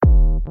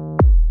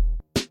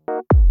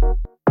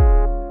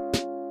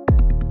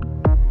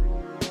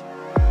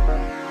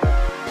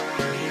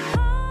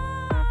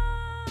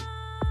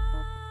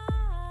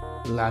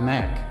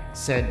Lamech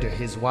said to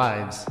his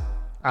wives,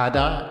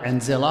 Ada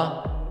and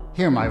Zillah,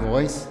 hear my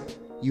voice.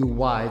 You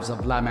wives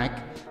of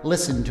Lamech,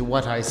 listen to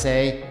what I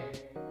say.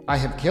 I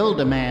have killed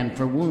a man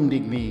for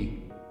wounding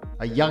me,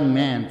 a young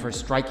man for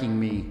striking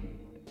me.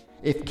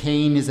 If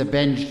Cain is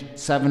avenged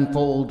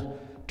sevenfold,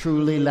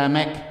 truly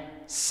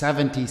Lamech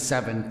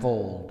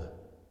 77-fold.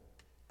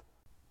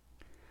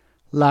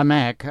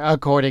 Lamech,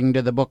 according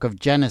to the book of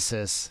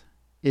Genesis,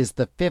 is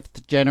the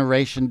 5th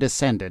generation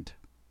descendant,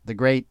 the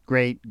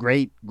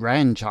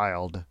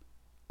great-great-great-grandchild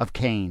of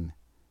Cain,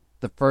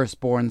 the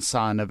firstborn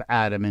son of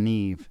Adam and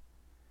Eve.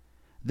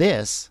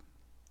 This,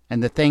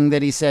 and the thing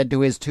that he said to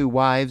his 2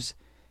 wives,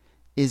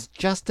 is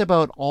just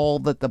about all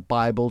that the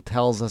Bible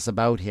tells us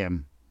about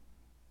him.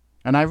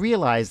 And I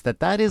realize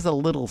that that is a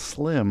little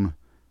slim.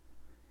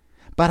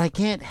 But I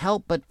can't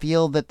help but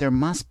feel that there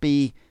must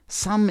be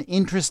some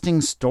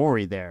interesting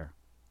story there,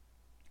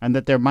 and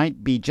that there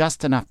might be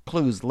just enough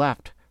clues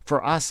left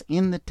for us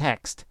in the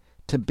text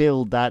to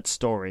build that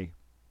story.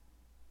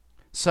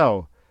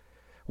 So,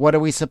 what are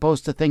we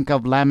supposed to think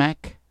of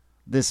Lamech,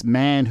 this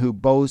man who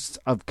boasts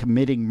of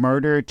committing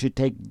murder to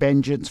take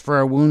vengeance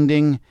for a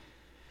wounding,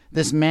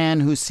 this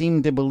man who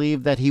seemed to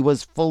believe that he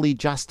was fully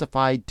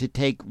justified to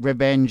take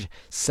revenge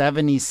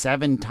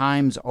 77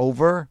 times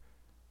over?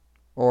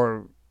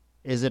 Or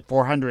is it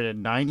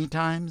 490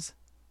 times?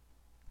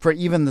 For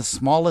even the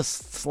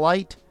smallest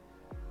slight?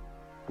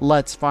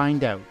 Let's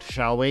find out,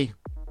 shall we?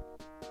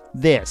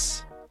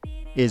 This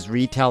is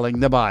Retelling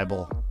the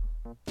Bible.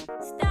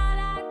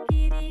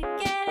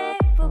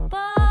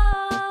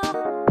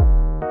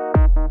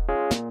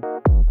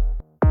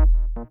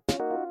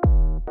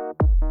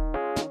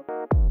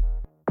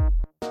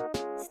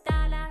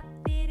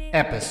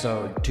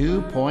 Episode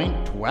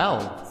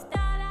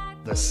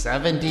 2.12, The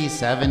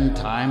 77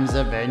 Times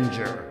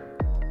Avenger.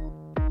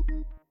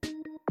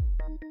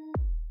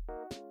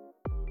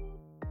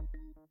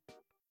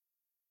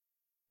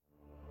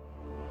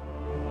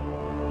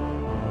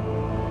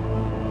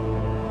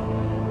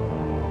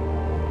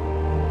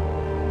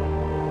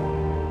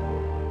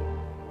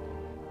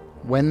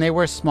 When they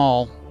were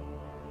small,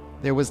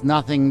 there was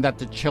nothing that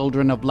the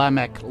children of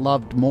Lamech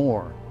loved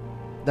more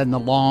than the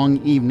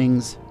long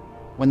evenings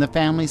when the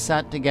family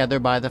sat together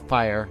by the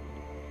fire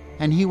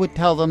and he would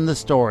tell them the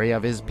story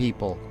of his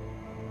people.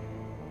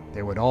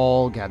 They would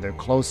all gather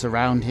close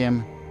around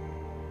him,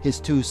 his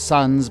 2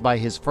 sons by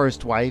his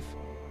first wife,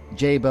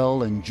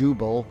 Jabal and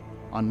Jubal,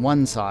 on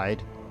one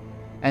side,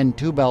 and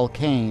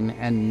Tubal-Cain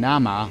and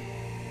Naamah,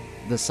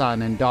 the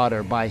son and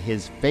daughter by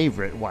his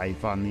favorite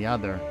wife, on the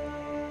other.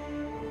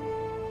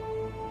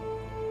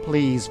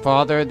 Please,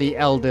 Father, the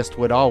eldest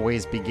would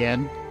always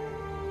begin.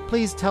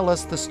 Please tell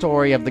us the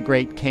story of the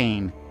great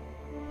Cain,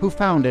 who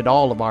founded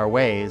all of our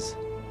ways.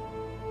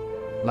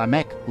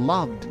 Lamech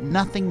loved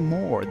nothing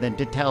more than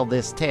to tell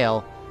this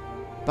tale,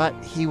 but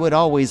he would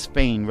always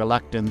feign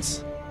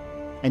reluctance,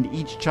 and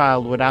each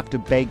child would have to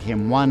beg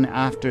him one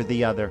after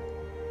the other.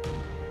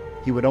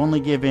 He would only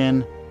give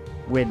in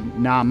when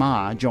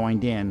Naamah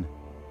joined in,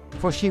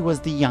 for she was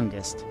the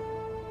youngest,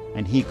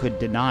 and he could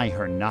deny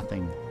her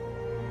nothing.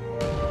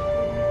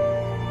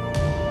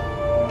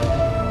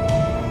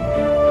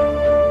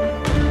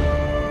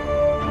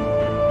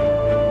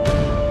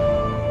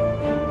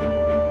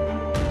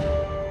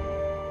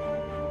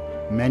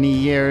 Many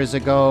years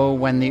ago,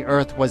 when the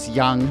earth was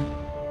young,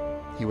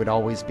 he would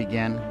always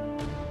begin,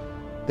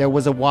 there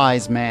was a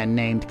wise man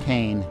named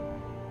Cain.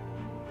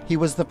 He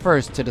was the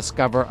first to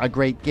discover a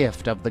great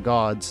gift of the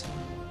gods.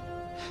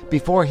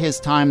 Before his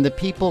time, the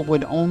people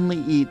would only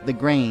eat the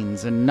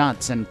grains and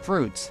nuts and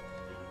fruits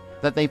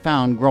that they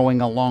found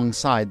growing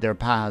alongside their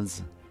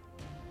paths.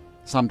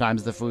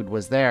 Sometimes the food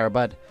was there,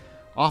 but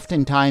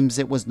oftentimes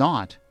it was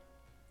not,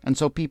 and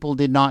so people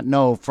did not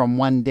know from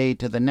one day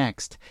to the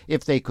next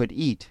if they could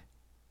eat,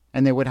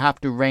 and they would have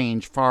to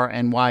range far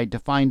and wide to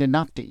find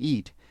enough to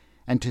eat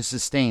and to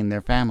sustain their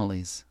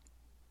families.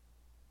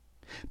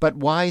 But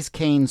wise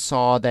Cain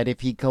saw that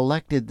if he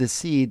collected the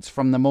seeds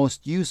from the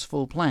most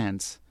useful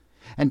plants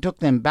and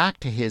took them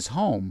back to his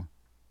home,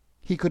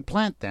 he could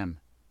plant them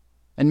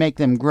and make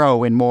them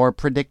grow in more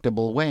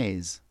predictable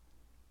ways.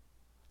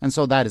 And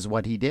so that is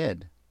what he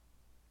did.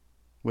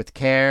 With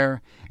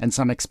care and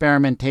some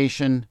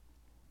experimentation,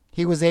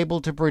 he was able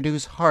to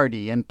produce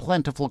hardy and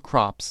plentiful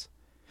crops,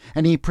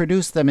 and he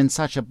produced them in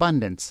such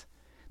abundance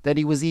that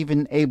he was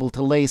even able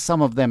to lay some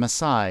of them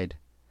aside,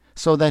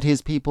 so that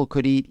his people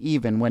could eat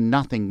even when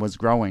nothing was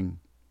growing.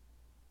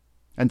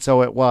 And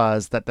so it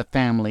was that the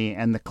family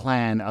and the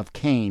clan of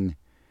Cain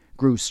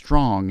grew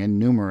strong and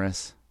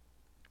numerous.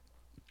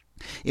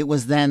 It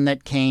was then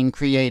that Cain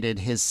created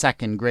his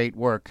second great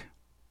work.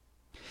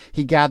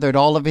 He gathered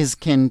all of his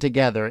kin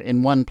together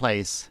in one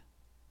place,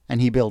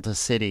 and he built a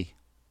city,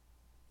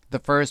 the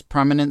first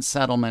permanent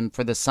settlement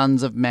for the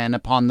sons of men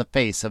upon the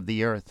face of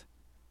the earth.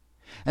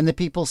 And the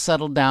people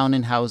settled down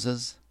in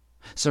houses,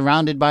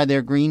 surrounded by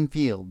their green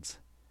fields,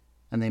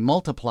 and they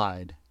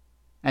multiplied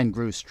and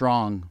grew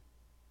strong.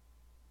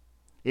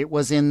 It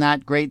was in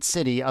that great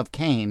city of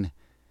Cain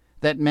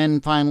that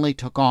men finally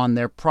took on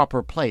their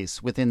proper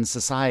place within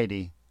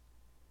society.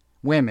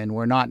 Women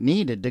were not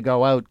needed to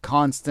go out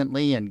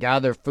constantly and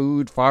gather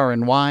food far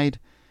and wide,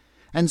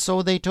 and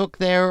so they took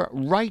their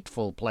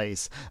rightful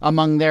place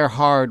among their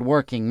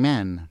hard-working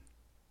men.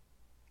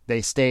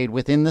 They stayed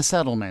within the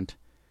settlement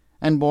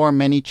and bore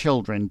many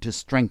children to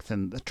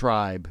strengthen the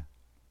tribe.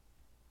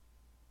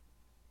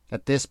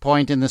 At this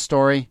point in the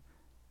story,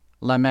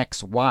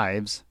 Lamech's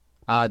wives,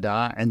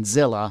 Adah and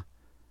Zillah,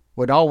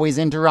 would always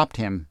interrupt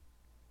him,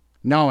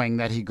 knowing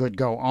that he could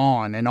go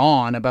on and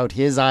on about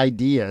his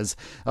ideas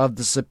of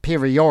the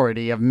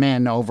superiority of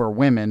men over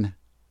women.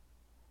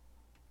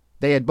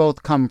 They had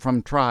both come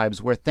from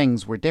tribes where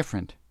things were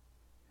different,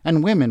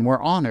 and women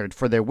were honored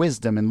for their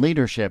wisdom and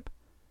leadership.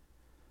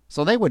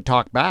 So they would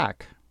talk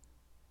back,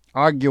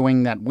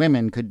 arguing that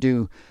women could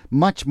do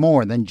much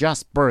more than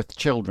just birth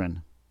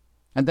children,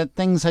 and that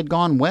things had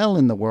gone well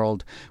in the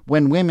world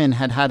when women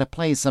had had a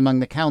place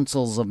among the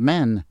councils of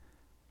men,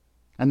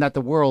 and that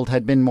the world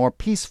had been more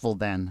peaceful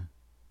then.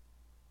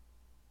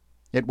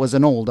 It was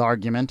an old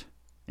argument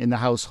in the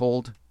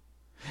household,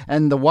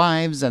 and the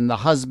wives and the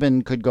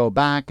husband could go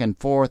back and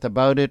forth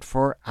about it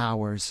for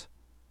hours.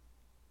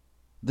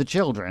 The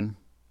children,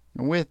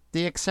 with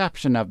the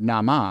exception of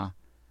Naamah,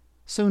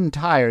 soon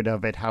tired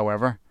of it,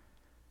 however,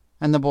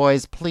 and the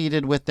boys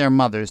pleaded with their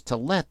mothers to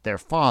let their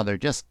father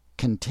just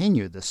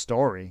continue the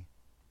story.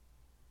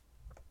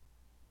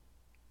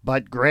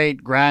 "But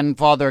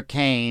great-grandfather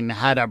Cain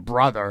had a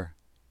brother,"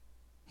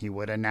 he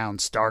would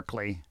announce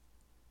darkly,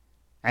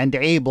 and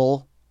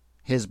Abel,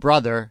 his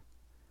brother,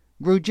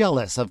 grew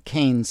jealous of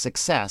Cain's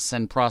success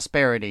and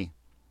prosperity.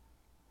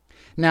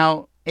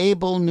 Now,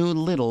 Abel knew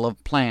little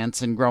of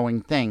plants and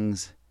growing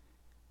things,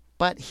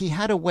 but he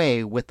had a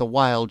way with the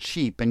wild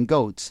sheep and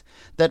goats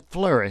that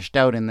flourished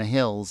out in the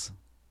hills.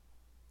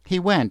 He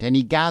went and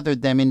he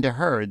gathered them into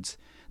herds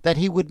that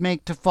he would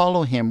make to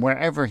follow him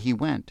wherever he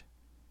went.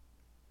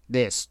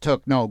 This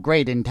took no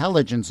great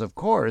intelligence, of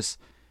course,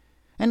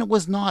 and it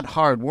was not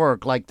hard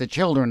work like the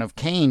children of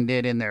Cain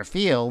did in their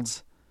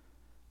fields.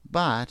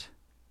 But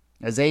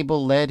as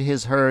Abel led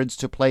his herds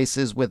to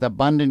places with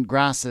abundant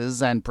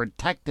grasses and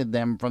protected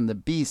them from the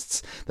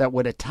beasts that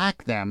would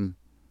attack them,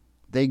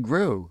 they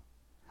grew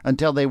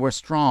until they were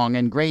strong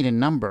and great in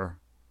number.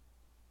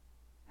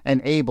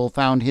 And Abel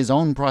found his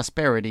own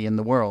prosperity in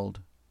the world,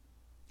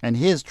 and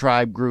his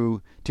tribe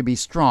grew to be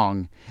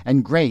strong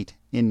and great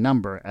in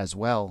number as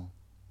well.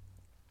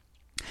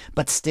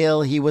 But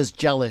still he was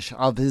jealous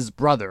of his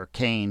brother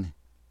Cain,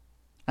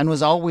 and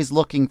was always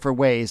looking for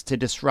ways to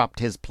disrupt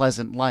his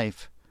pleasant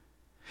life.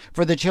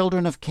 For the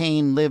children of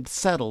Cain lived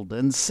settled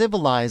and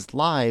civilized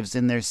lives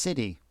in their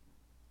city,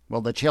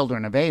 while the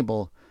children of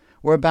Abel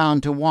were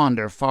bound to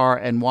wander far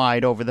and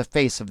wide over the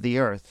face of the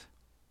earth,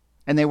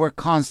 and they were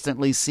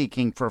constantly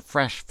seeking for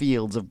fresh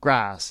fields of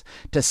grass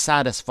to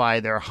satisfy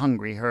their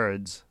hungry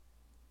herds.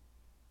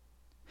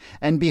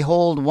 And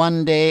behold,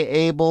 one day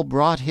Abel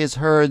brought his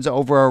herds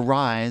over a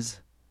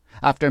rise,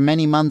 after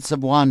many months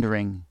of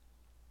wandering,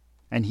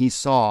 and he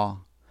saw,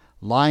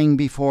 lying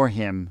before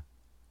him,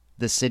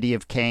 the city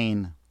of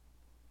Cain,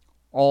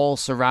 all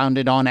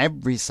surrounded on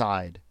every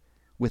side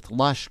with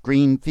lush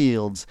green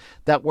fields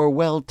that were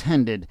well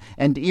tended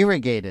and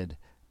irrigated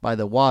by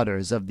the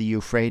waters of the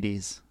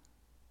Euphrates.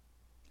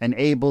 And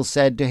Abel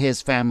said to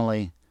his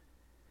family,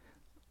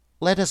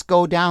 "Let us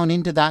go down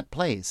into that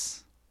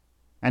place,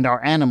 and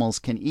our animals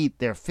can eat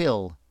their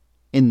fill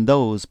in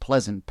those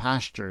pleasant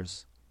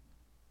pastures."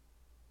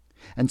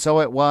 And so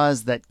it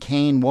was that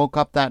Cain woke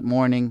up that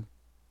morning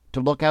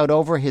to look out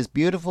over his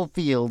beautiful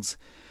fields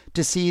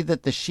to see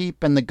that the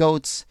sheep and the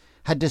goats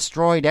had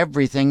destroyed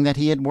everything that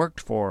he had worked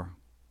for.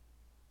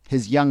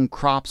 His young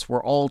crops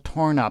were all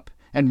torn up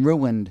and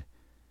ruined,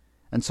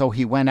 and so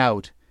he went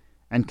out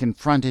and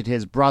confronted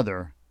his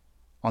brother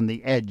on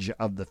the edge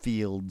of the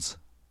fields.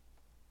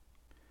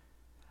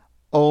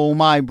 "Oh,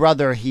 my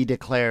brother," he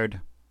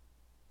declared,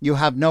 "you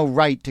have no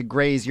right to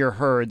graze your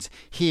herds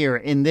here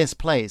in this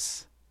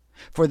place,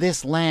 for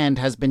this land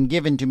has been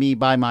given to me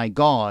by my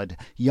God,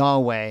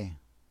 Yahweh.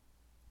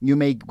 You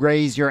may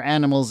graze your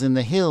animals in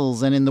the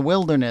hills and in the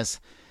wilderness,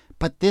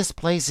 but this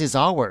place is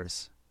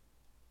ours.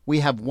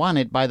 We have won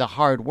it by the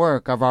hard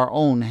work of our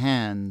own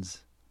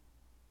hands."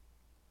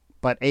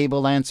 But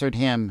Abel answered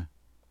him,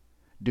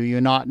 "Do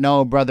you not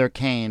know, brother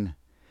Cain,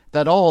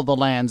 that all the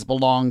lands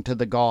belong to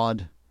the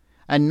God,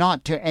 and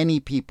not to any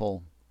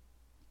people?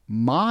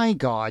 My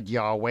God,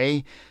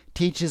 Yahweh,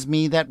 teaches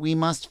me that we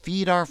must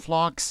feed our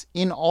flocks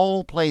in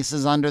all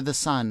places under the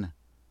sun,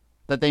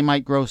 that they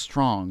might grow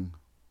strong."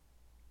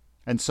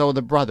 And so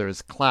the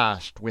brothers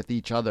clashed with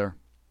each other.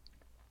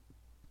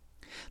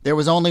 There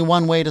was only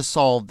one way to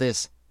solve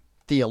this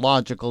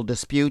theological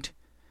dispute,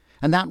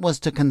 and that was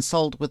to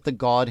consult with the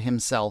God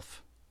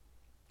himself.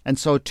 And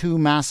so 2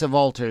 massive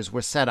altars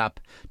were set up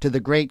to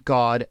the great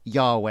God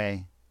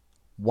Yahweh,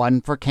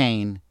 one for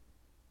Cain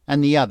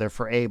and the other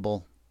for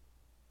Abel.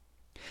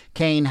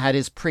 Cain had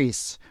his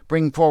priests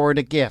bring forward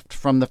a gift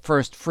from the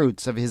first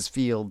fruits of his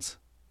fields,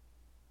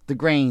 the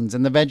grains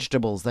and the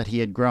vegetables that he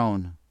had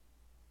grown.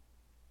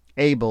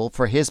 Abel,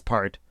 for his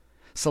part,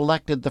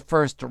 selected the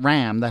first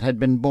ram that had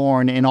been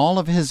born in all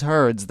of his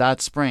herds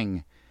that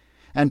spring,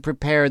 and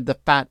prepared the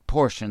fat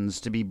portions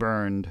to be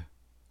burned.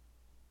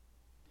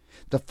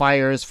 The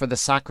fires for the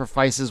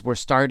sacrifices were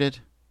started,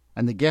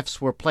 and the gifts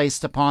were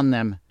placed upon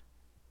them.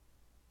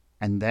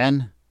 And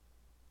then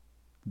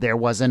there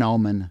was an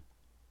omen.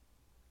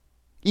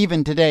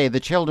 Even today the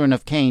children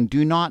of Cain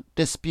do not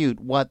dispute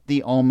what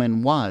the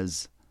omen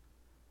was.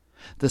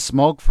 The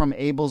smoke from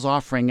Abel's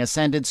offering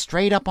ascended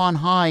straight up on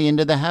high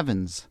into the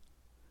heavens,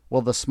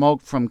 while the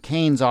smoke from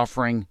Cain's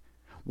offering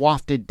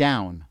wafted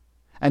down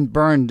and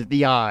burned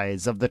the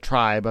eyes of the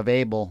tribe of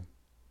Abel.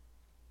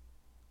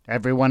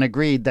 Everyone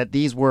agreed that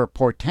these were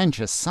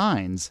portentous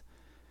signs.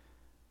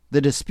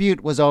 The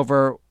dispute was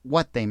over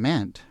what they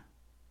meant.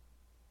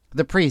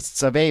 The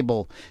priests of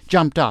Abel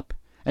jumped up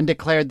and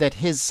declared that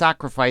his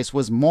sacrifice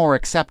was more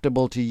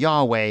acceptable to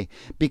Yahweh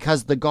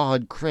because the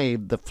god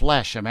craved the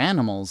flesh of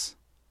animals.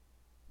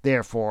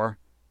 Therefore,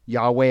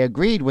 Yahweh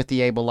agreed with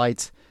the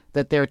Abelites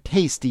that their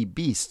tasty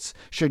beasts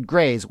should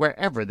graze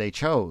wherever they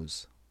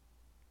chose.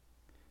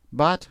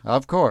 But,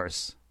 of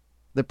course,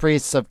 the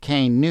priests of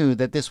Cain knew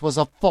that this was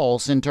a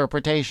false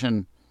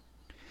interpretation.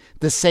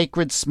 The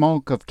sacred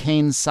smoke of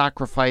Cain's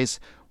sacrifice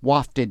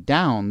wafted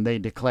down, they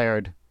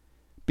declared,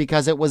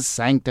 because it was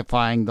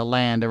sanctifying the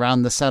land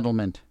around the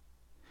settlement,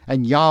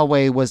 and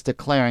Yahweh was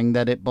declaring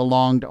that it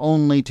belonged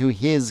only to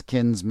his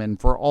kinsmen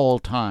for all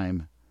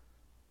time.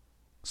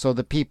 So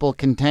the people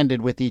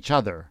contended with each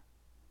other,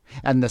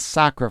 and the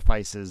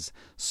sacrifices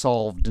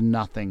solved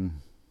nothing.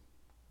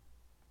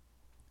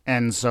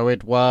 And so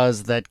it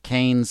was that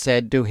Cain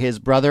said to his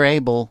brother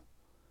Abel,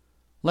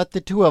 "Let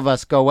the two of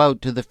us go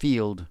out to the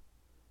field,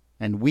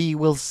 and we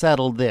will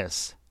settle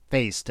this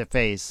face to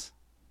face."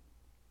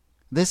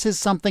 This is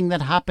something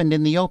that happened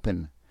in the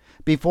open,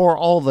 before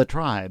all the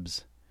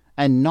tribes,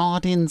 and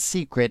not in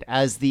secret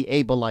as the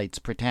Abelites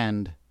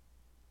pretend.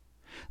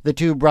 The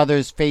two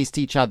brothers faced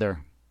each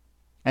other,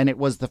 and it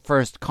was the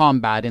first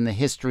combat in the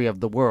history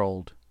of the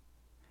world.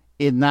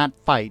 In that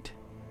fight,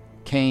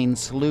 Cain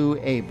slew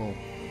Abel,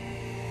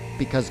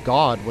 because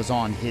God was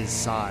on his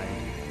side.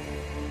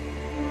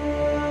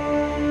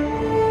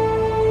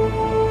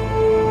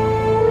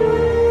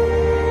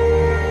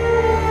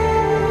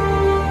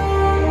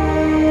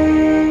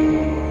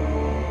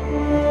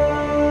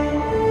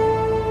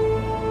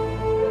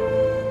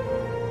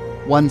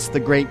 Once the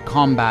great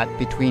combat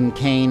between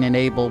Cain and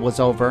Abel was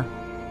over,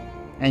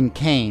 and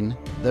Cain,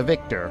 the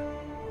victor,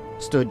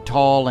 stood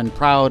tall and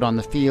proud on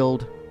the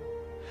field,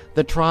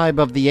 the tribe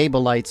of the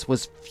Abelites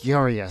was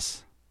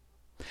furious.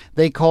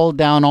 They called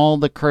down all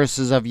the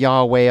curses of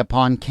Yahweh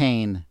upon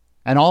Cain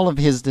and all of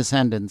his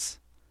descendants,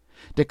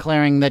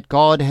 declaring that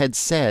God had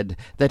said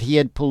that he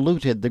had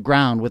polluted the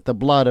ground with the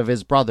blood of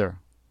his brother,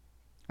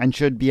 and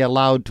should be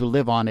allowed to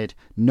live on it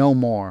no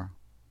more.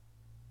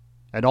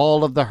 And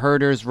all of the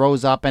herders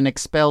rose up and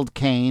expelled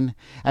Cain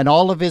and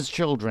all of his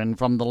children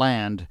from the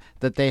land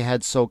that they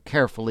had so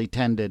carefully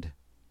tended.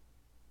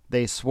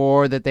 They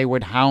swore that they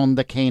would hound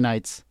the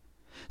Cainites,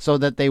 so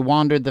that they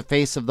wandered the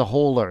face of the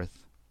whole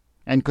earth,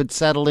 and could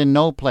settle in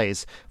no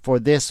place, for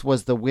this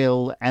was the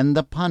will and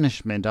the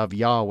punishment of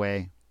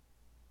Yahweh.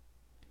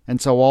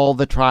 And so all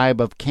the tribe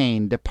of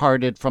Cain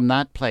departed from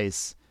that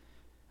place,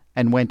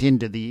 and went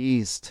into the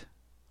east.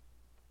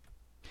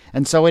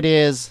 And so it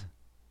is,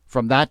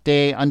 from that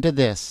day unto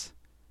this,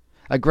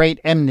 a great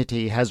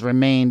enmity has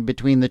remained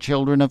between the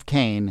children of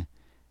Cain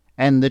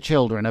and the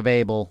children of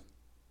Abel.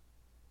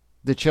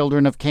 The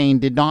children of Cain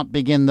did not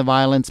begin the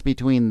violence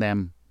between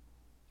them,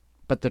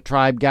 but the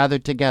tribe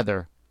gathered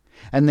together,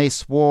 and they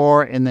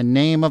swore in the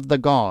name of the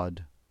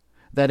God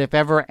that if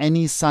ever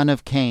any son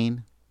of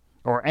Cain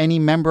or any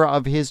member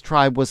of his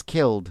tribe was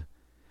killed,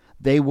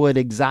 they would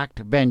exact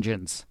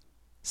vengeance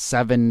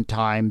 7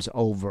 times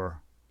over.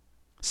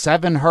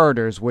 7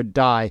 herders would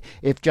die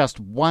if just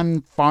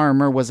one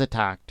farmer was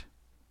attacked.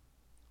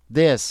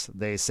 This,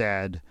 they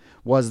said,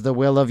 was the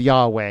will of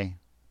Yahweh,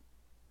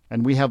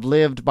 and we have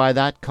lived by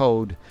that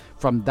code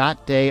from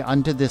that day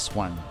unto this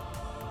one.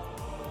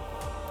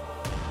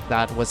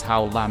 That was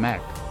how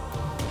Lamech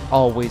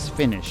always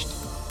finished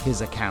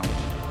his account.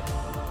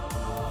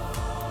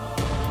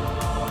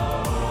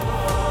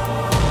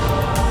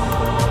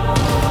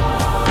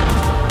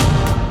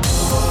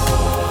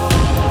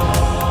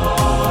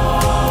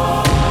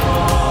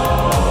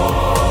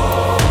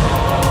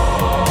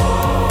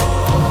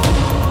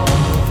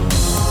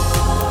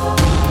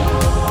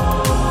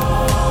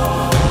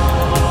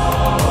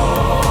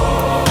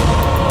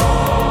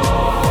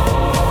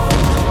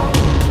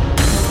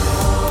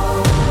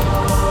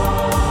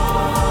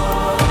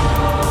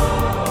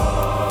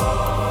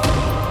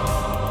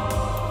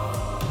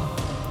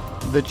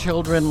 The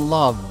children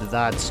loved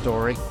that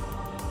story.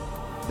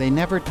 They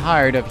never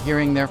tired of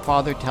hearing their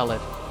father tell it.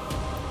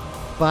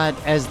 But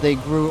as they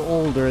grew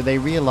older, they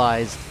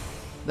realized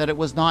that it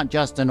was not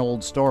just an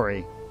old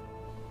story.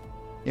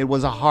 It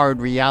was a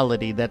hard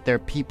reality that their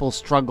people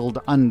struggled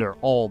under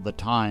all the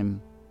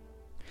time.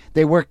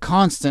 They were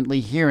constantly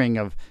hearing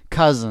of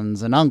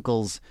cousins and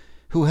uncles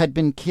who had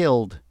been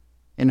killed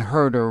in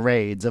herder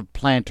raids of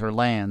planter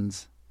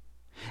lands.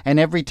 And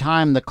every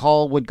time the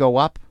call would go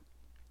up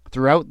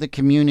throughout the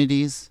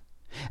communities,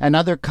 and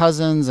other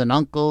cousins and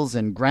uncles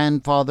and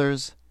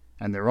grandfathers,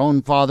 and their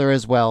own father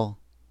as well,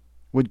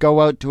 would go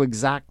out to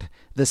exact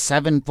the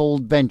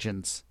sevenfold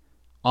vengeance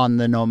on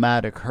the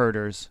nomadic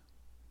herders.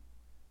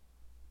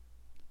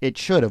 It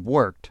should have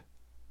worked.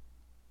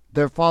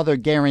 Their father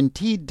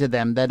guaranteed to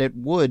them that it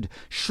would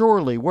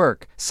surely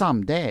work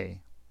some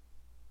day,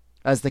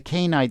 as the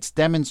Cainites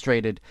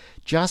demonstrated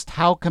just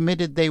how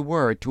committed they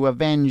were to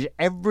avenge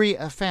every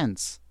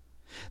offense.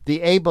 The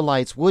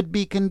Abelites would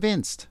be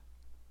convinced.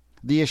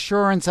 The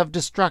assurance of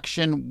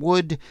destruction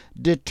would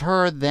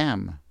deter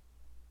them.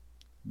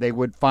 They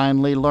would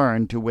finally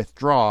learn to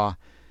withdraw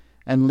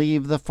and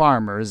leave the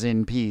farmers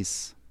in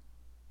peace.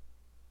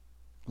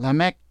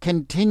 Lamech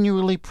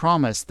continually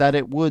promised that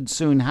it would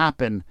soon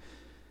happen,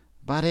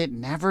 but it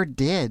never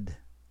did.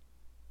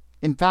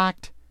 In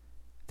fact,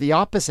 the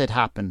opposite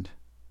happened,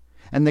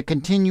 and the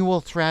continual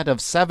threat of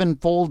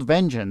sevenfold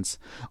vengeance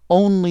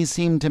only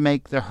seemed to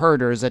make the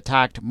herders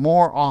attacked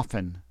more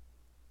often,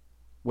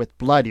 with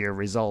bloodier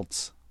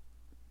results.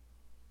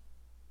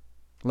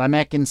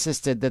 Lamech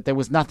insisted that there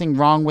was nothing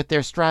wrong with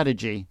their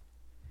strategy,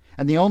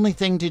 and the only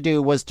thing to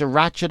do was to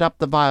ratchet up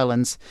the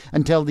violence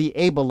until the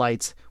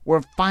Abelites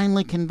were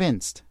finally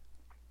convinced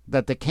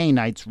that the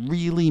Cainites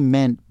really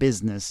meant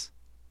business.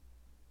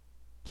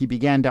 He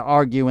began to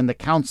argue in the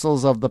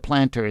councils of the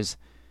planters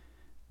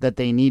that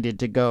they needed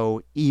to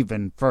go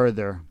even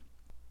further.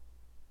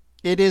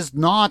 "It is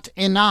not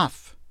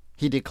enough,"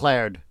 he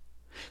declared.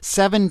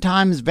 7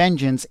 times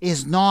vengeance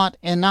is not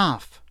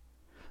enough.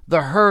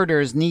 The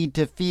herders need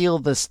to feel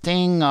the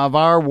sting of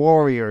our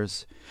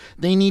warriors.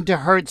 They need to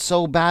hurt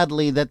so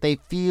badly that they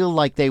feel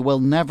like they will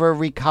never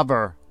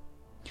recover.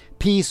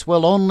 Peace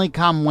will only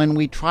come when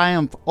we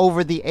triumph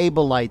over the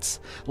Abelites,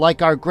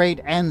 like our great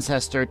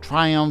ancestor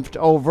triumphed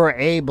over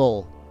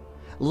Abel.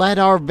 Let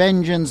our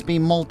vengeance be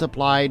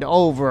multiplied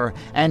over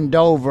and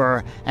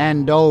over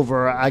and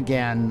over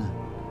again.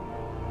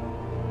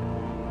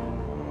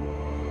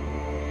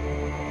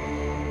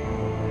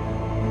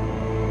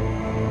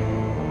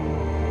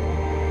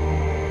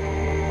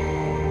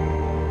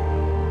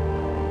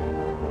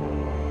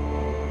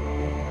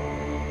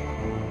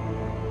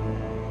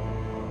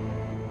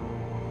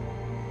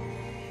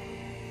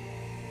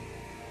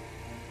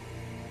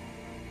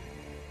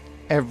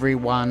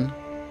 Everyone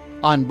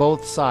on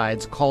both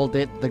sides called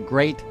it the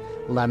Great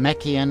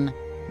Lamechian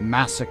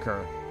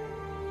Massacre.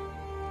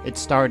 It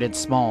started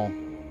small.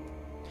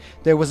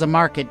 There was a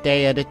market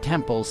day at a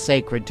temple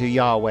sacred to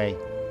Yahweh,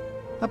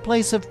 a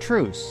place of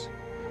truce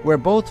where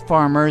both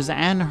farmers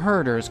and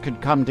herders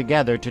could come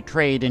together to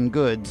trade in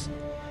goods,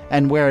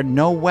 and where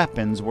no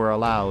weapons were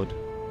allowed.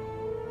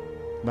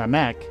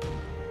 Lamech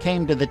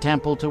came to the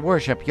temple to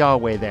worship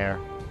Yahweh there.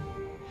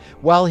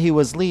 While he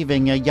was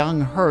leaving, a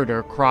young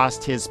herder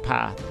crossed his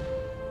path.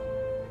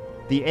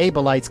 The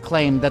Abelites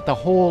claimed that the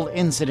whole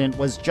incident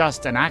was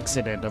just an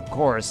accident, of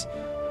course,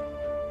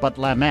 but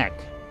Lamech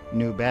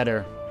knew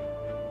better.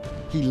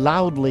 He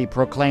loudly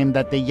proclaimed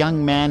that the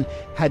young man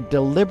had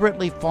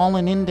deliberately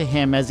fallen into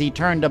him as he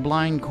turned a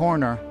blind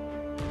corner.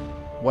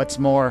 What's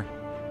more,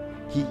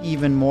 he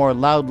even more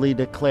loudly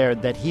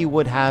declared that he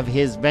would have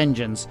his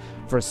vengeance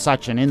for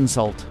such an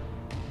insult.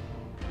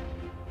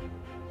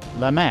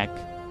 Lamech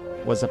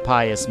was a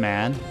pious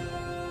man.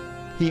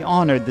 He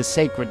honored the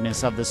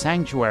sacredness of the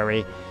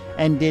sanctuary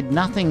and did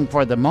nothing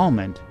for the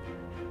moment.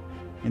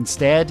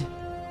 Instead,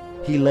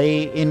 he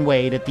lay in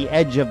wait at the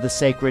edge of the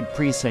sacred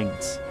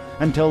precincts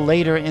until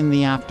later in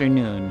the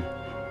afternoon,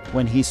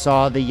 when he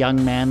saw the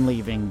young man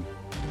leaving,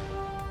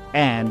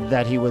 and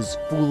that he was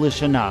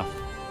foolish enough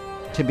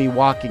to be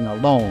walking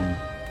alone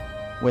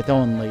with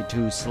only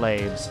 2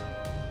 slaves.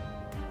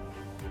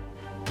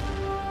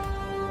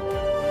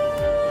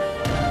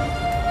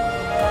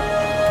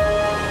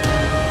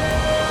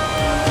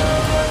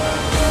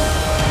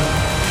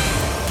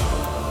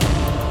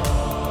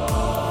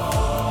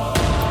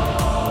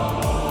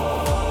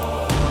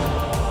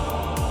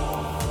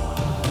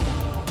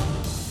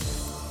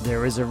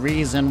 There is a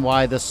reason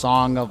why the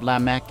Song of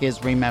Lamech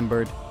is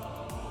remembered.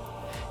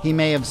 He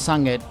may have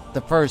sung it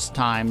the first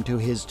time to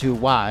his 2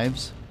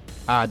 wives,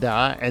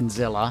 Adah and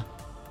Zillah,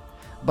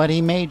 but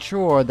he made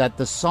sure that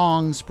the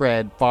song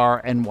spread far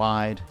and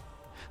wide,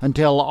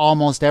 until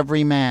almost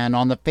every man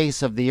on the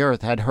face of the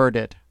earth had heard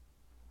it.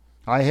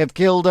 "I have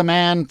killed a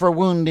man for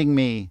wounding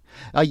me,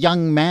 a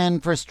young man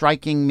for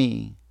striking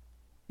me.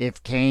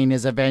 If Cain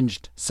is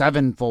avenged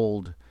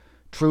 7-fold,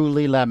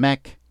 truly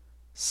Lamech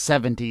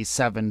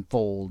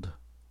 77-fold.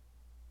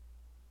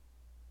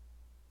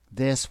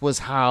 This was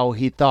how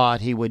he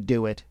thought he would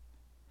do it.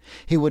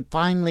 He would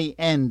finally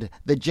end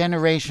the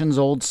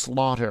generations-old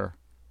slaughter.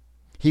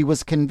 He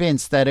was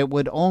convinced that it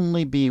would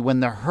only be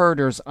when the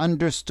herders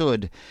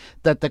understood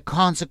that the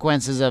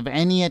consequences of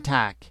any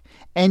attack,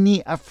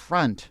 any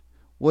affront,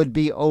 would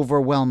be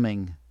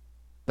overwhelming,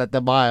 that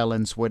the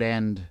violence would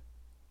end.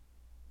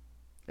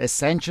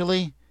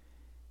 Essentially,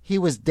 He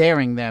was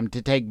daring them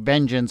to take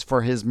vengeance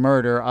for his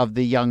murder of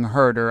the young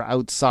herder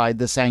outside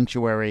the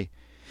sanctuary,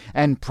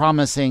 and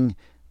promising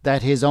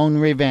that his own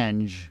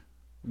revenge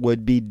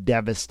would be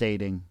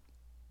devastating.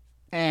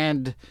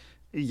 And,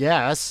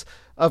 yes,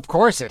 of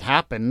course it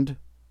happened.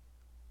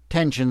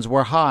 Tensions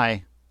were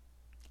high.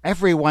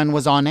 Everyone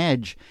was on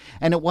edge,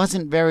 and it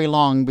wasn't very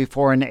long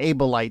before an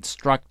Abelite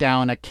struck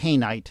down a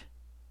Cainite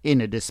in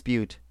a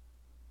dispute.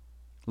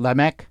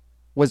 Lamech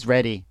was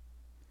ready.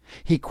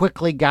 He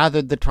quickly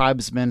gathered the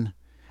tribesmen,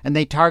 and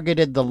they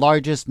targeted the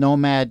largest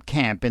nomad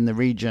camp in the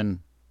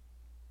region.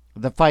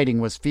 The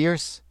fighting was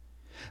fierce,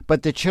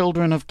 but the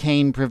children of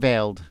Cain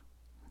prevailed,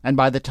 and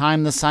by the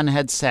time the sun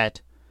had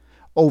set,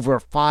 over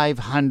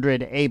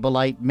 500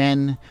 Abelite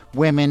men,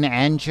 women,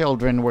 and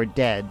children were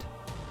dead,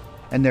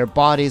 and their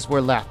bodies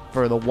were left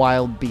for the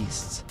wild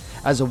beasts,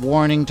 as a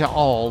warning to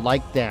all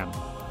like them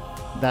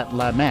that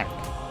Lamech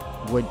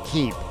would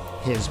keep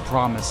his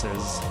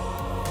promises.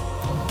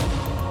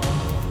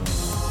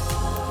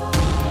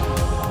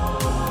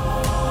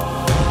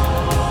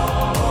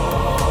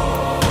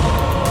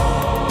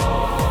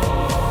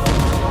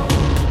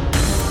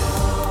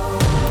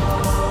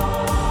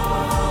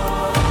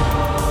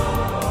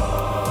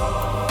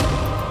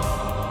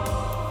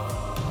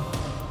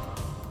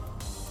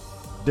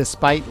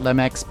 Despite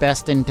Lamech's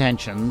best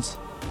intentions,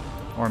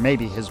 or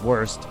maybe his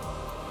worst,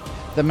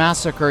 the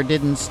massacre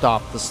didn't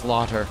stop the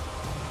slaughter.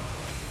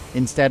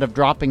 Instead of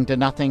dropping to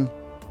nothing,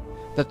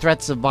 the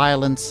threats of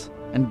violence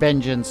and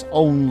vengeance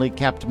only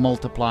kept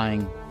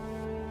multiplying,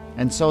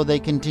 and so they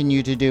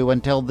continue to do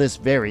until this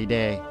very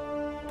day.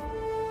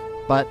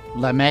 But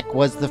Lamech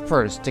was the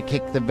first to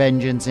kick the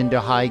vengeance into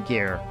high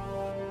gear,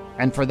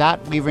 and for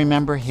that we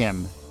remember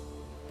him.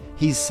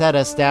 He set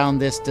us down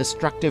this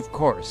destructive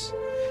course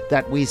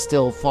that we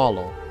still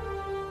follow,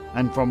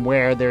 and from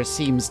where there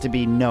seems to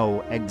be no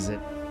exit.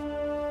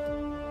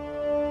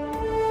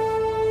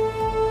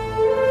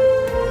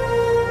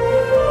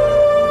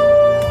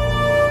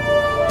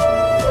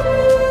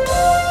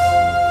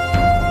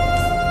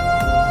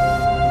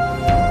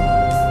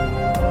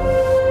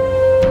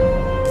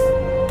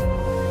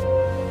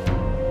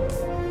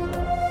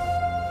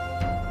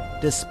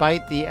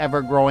 Despite the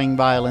ever-growing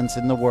violence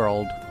in the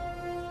world,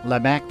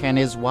 Lamech and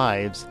his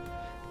wives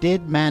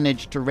did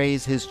manage to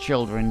raise his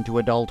children to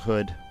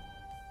adulthood.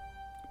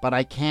 But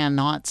I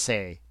cannot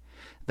say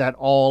that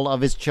all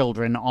of his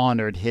children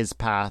honored his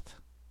path.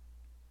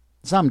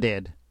 Some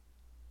did.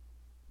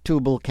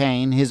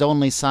 Tubal-Cain, his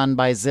only son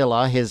by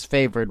Zillah, his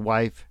favored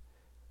wife,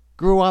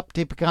 grew up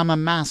to become a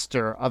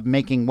master of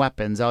making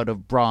weapons out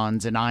of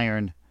bronze and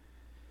iron.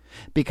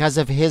 Because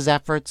of his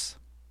efforts,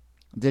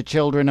 the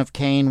children of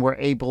Cain were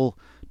able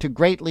to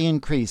greatly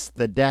increase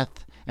the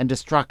death and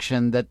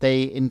destruction that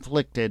they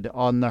inflicted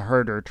on the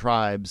herder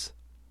tribes.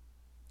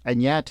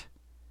 And yet,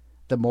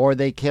 the more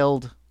they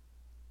killed,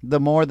 the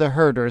more the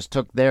herders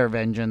took their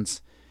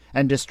vengeance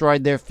and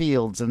destroyed their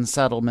fields and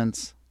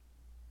settlements.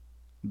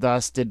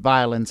 Thus did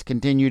violence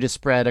continue to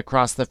spread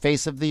across the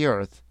face of the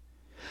earth,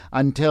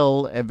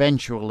 until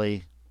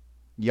eventually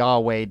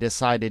Yahweh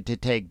decided to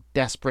take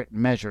desperate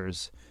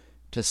measures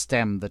to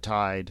stem the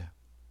tide.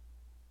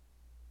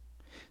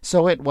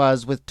 So it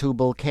was with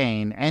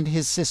Tubal-Cain and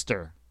his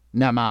sister,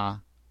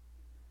 Naamah.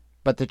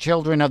 But the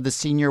children of the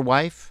senior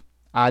wife,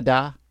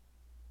 Adah,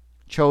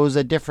 chose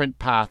a different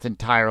path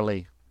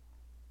entirely.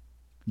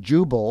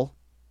 Jubal,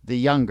 the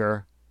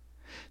younger,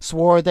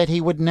 swore that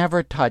he would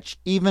never touch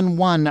even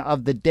one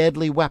of the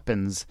deadly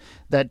weapons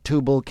that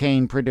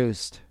Tubal-Cain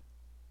produced.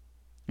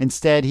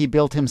 Instead, he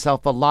built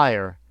himself a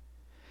lyre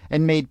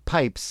and made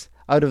pipes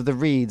out of the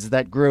reeds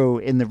that grew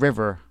in the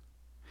river,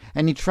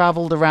 and he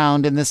traveled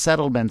around in the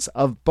settlements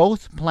of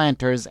both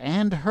planters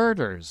and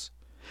herders,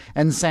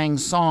 and sang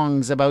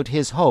songs about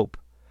his hope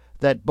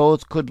that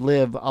both could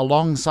live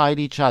alongside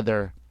each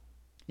other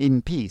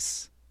in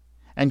peace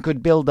and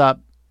could build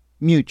up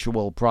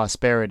mutual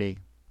prosperity.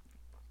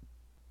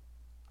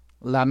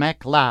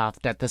 Lamech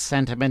laughed at the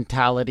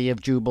sentimentality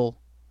of Jubal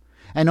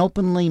and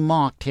openly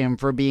mocked him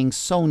for being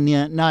so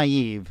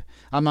naive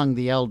among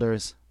the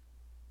elders,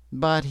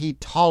 but he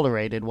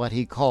tolerated what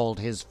he called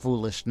his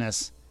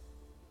foolishness.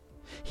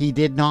 He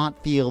did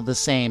not feel the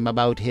same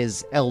about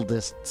his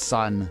eldest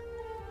son,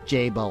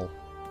 Jabal.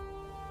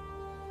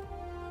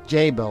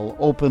 Jabal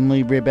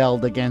openly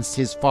rebelled against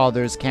his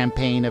father's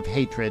campaign of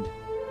hatred,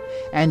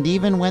 and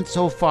even went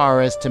so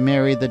far as to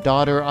marry the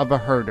daughter of a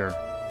herder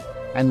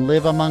and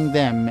live among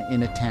them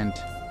in a tent.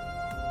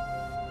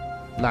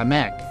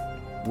 Lamech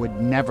would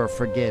never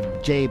forgive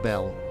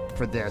Jabal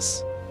for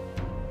this.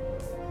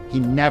 He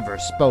never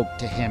spoke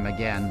to him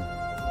again.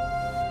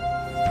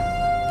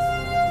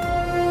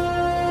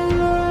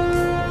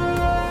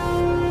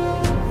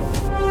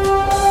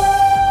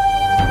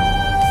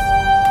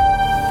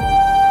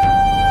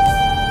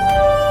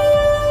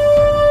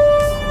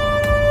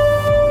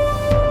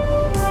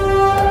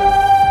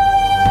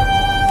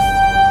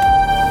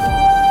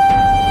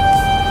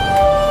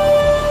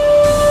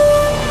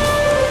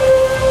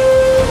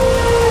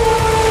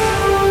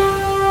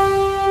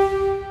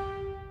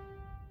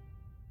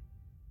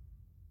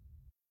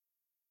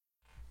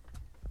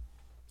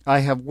 I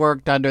have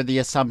worked under the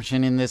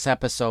assumption in this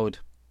episode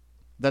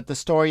that the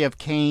story of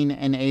Cain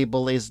and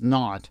Abel is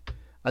not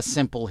a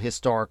simple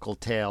historical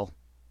tale.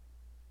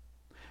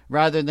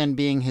 Rather than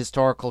being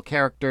historical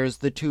characters,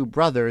 the two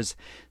brothers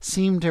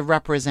seem to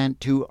represent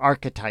two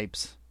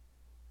archetypes.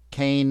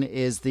 Cain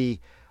is the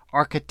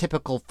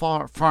archetypical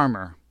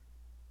farmer,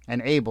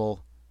 and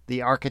Abel the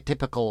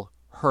archetypical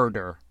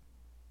herder.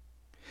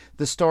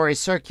 The story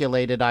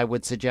circulated, I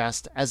would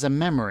suggest, as a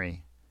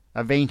memory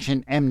of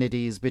ancient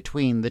enmities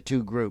between the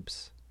two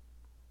groups.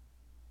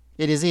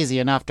 It is easy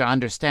enough to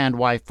understand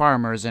why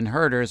farmers and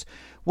herders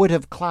would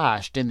have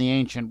clashed in the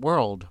ancient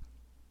world.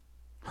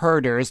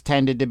 Herders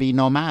tended to be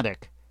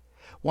nomadic,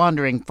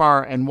 wandering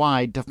far and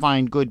wide to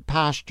find good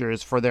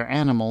pastures for their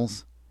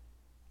animals,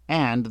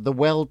 and the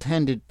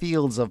well-tended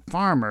fields of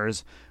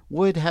farmers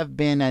would have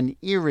been an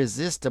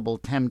irresistible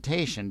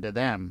temptation to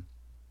them.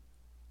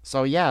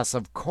 So yes,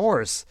 of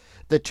course,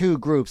 the two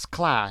groups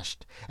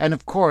clashed, and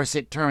of course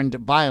it turned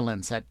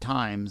violence at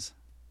times.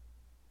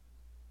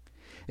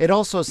 It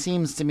also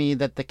seems to me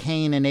that the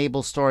Cain and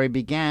Abel story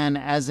began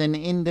as an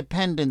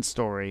independent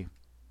story.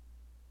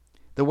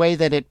 The way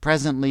that it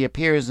presently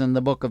appears in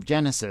the book of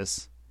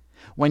Genesis,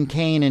 when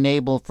Cain and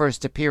Abel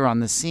first appear on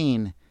the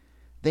scene,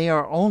 they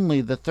are only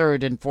the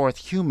third and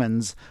fourth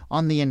humans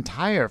on the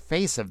entire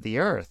face of the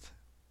earth.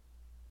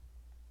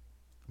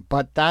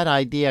 But that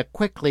idea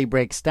quickly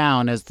breaks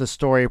down as the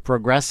story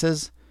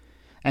progresses,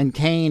 and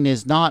Cain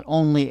is not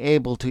only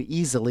able to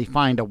easily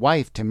find a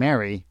wife to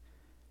marry,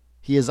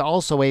 he is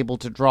also able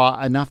to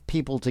draw enough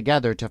people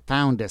together to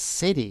found a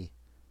city.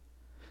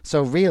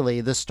 So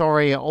really, the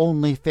story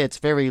only fits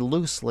very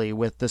loosely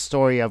with the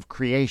story of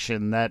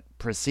creation that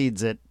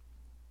precedes it.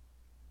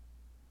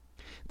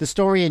 The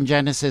story in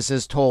Genesis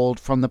is told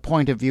from the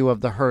point of view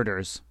of the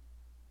herders.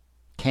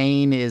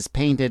 Cain is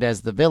painted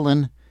as the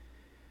villain,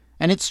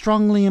 and it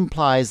strongly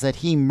implies that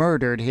he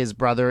murdered his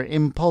brother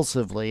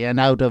impulsively and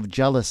out of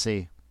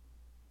jealousy.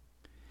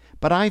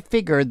 But I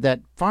figured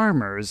that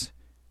farmers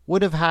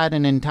would have had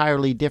an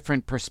entirely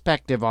different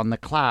perspective on the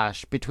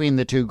clash between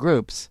the two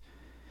groups,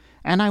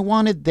 and I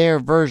wanted their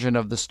version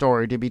of the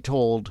story to be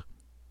told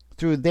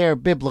through their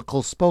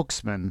biblical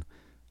spokesman,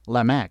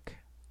 Lamech.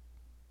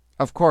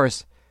 Of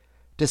course,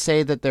 to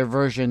say that their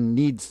version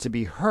needs to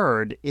be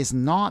heard is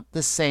not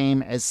the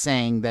same as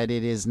saying that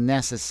it is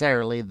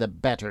necessarily the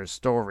better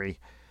story.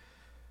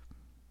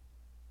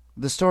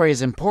 The story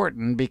is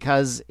important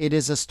because it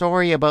is a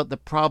story about the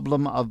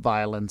problem of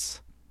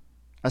violence,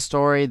 a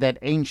story that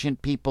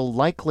ancient people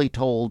likely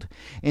told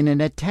in an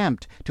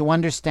attempt to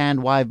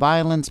understand why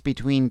violence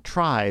between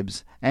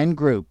tribes and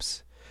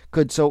groups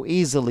could so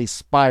easily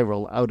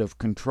spiral out of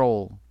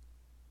control.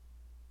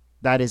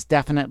 That is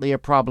definitely a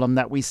problem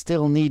that we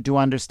still need to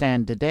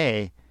understand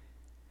today,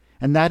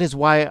 and that is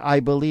why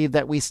I believe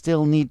that we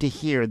still need to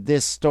hear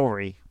this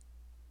story,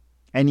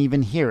 and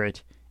even hear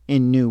it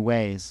in new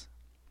ways.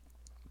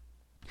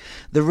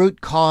 The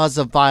root cause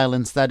of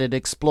violence that it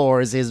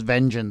explores is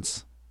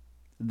vengeance,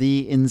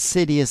 the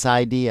insidious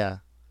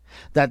idea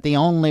that the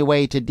only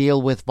way to deal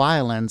with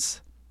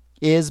violence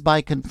is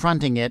by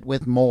confronting it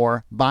with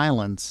more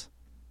violence.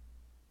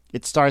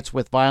 It starts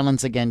with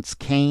violence against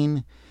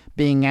Cain,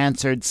 being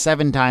answered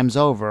 7 times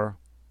over,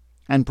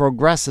 and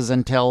progresses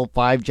until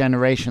 5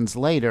 generations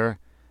later,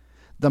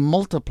 the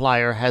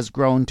multiplier has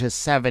grown to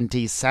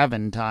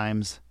 77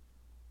 times.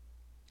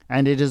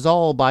 And it is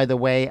all, by the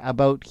way,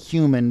 about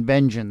human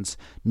vengeance,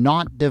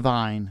 not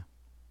divine.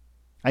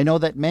 I know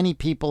that many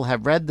people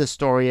have read the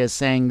story as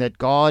saying that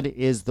God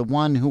is the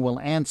one who will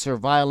answer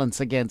violence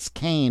against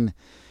Cain,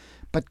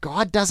 but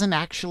God doesn't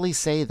actually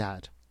say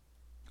that.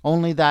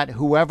 Only that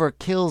whoever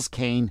kills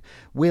Cain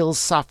will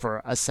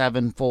suffer a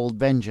 7-fold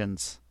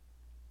vengeance.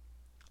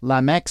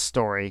 Lamech's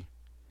story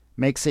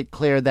makes it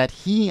clear that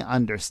he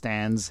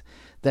understands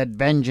that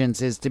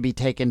vengeance is to be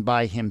taken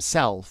by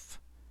himself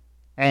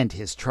and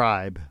his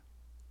tribe.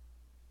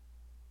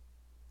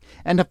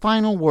 And a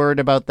final word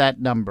about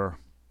that number.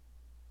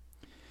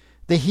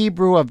 The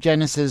Hebrew of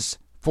Genesis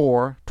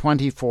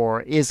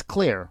 4:24 is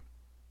clear,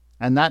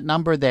 and that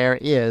number there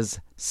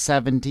is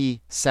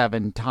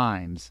 77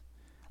 times.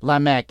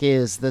 Lamech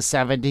is the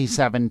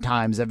 77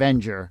 times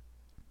avenger.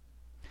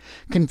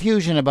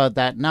 Confusion about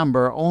that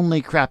number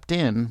only crept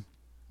in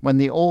when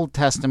the Old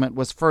Testament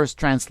was first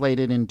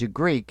translated into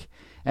Greek,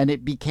 and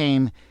it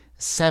became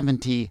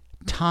 70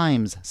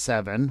 times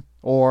 7,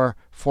 or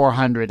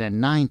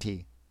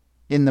 490,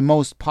 in the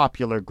most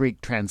popular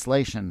Greek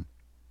translation.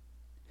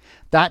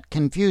 That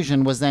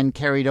confusion was then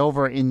carried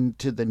over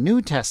into the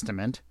New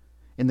Testament,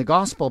 in the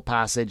Gospel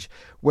passage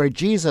where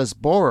Jesus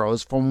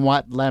borrows from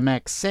what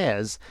Lamech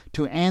says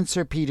to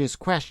answer Peter's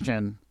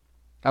question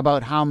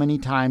about how many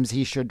times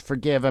he should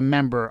forgive a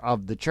member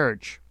of the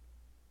church.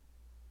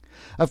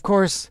 Of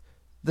course,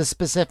 the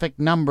specific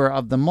number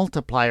of the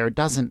multiplier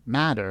doesn't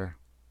matter,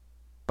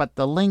 but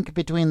the link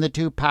between the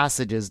two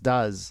passages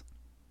does.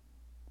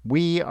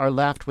 We are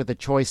left with a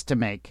choice to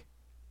make.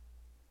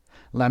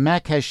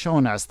 Lamech has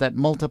shown us that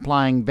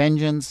multiplying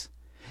vengeance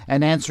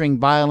and answering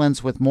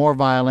violence with more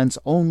violence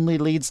only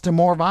leads to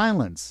more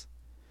violence.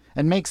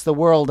 and makes the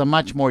world a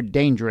much more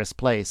dangerous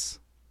place?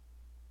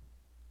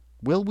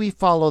 Will we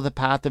follow the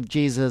path of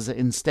Jesus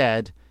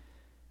instead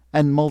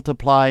and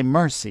multiply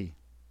mercy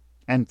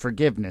and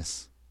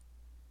forgiveness?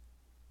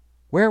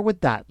 Where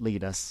would that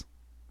lead us?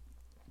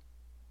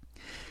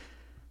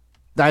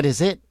 That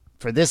is it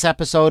for this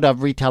episode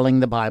of Retelling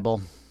the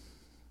Bible.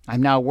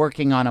 I'm now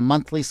working on a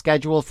monthly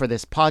schedule for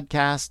this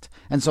podcast,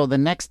 and so the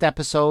next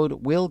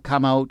episode will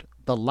come out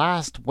the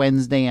last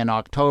Wednesday in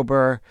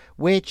October,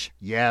 which,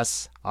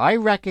 yes, I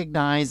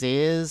recognize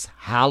is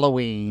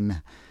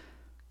Halloween.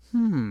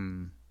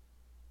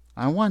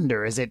 I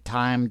wonder, is it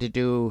time to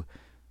do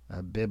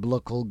a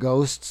biblical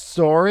ghost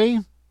story?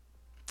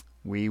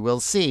 We will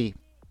see.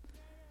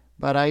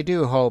 But I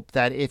do hope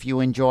that if you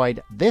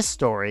enjoyed this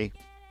story,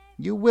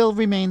 you will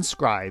remain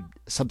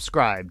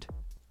subscribed,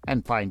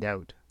 and find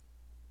out.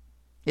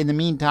 In the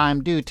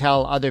meantime, do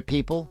tell other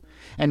people,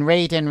 and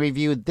rate and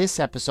review this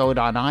episode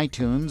on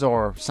iTunes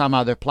or some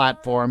other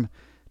platform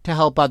to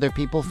help other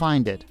people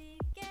find it.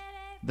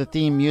 The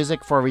theme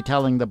music for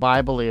Retelling the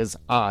Bible is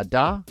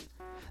Ada.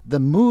 The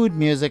mood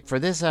music for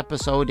this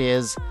episode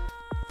is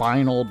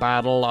Final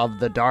Battle of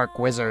the Dark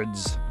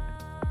Wizards.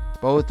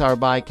 Both are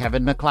by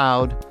Kevin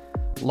MacLeod,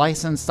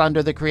 licensed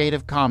under the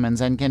Creative Commons,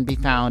 and can be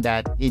found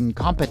at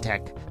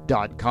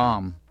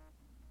incompetech.com.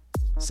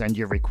 Send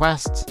your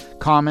requests,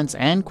 comments,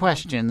 and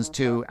questions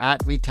to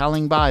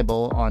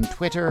 @RetellingBible on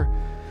Twitter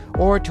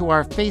or to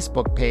our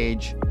Facebook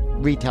page,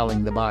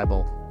 Retelling the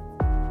Bible.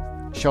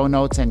 Show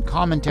notes and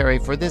commentary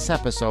for this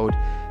episode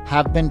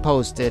have been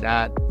posted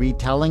at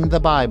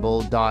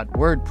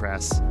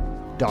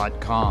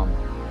retellingthebible.wordpress.com.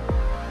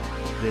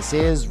 This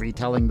is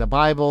Retelling the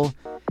Bible,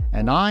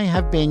 and I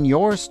have been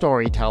your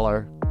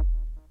storyteller,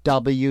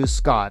 W.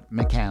 Scott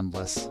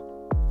McCandless.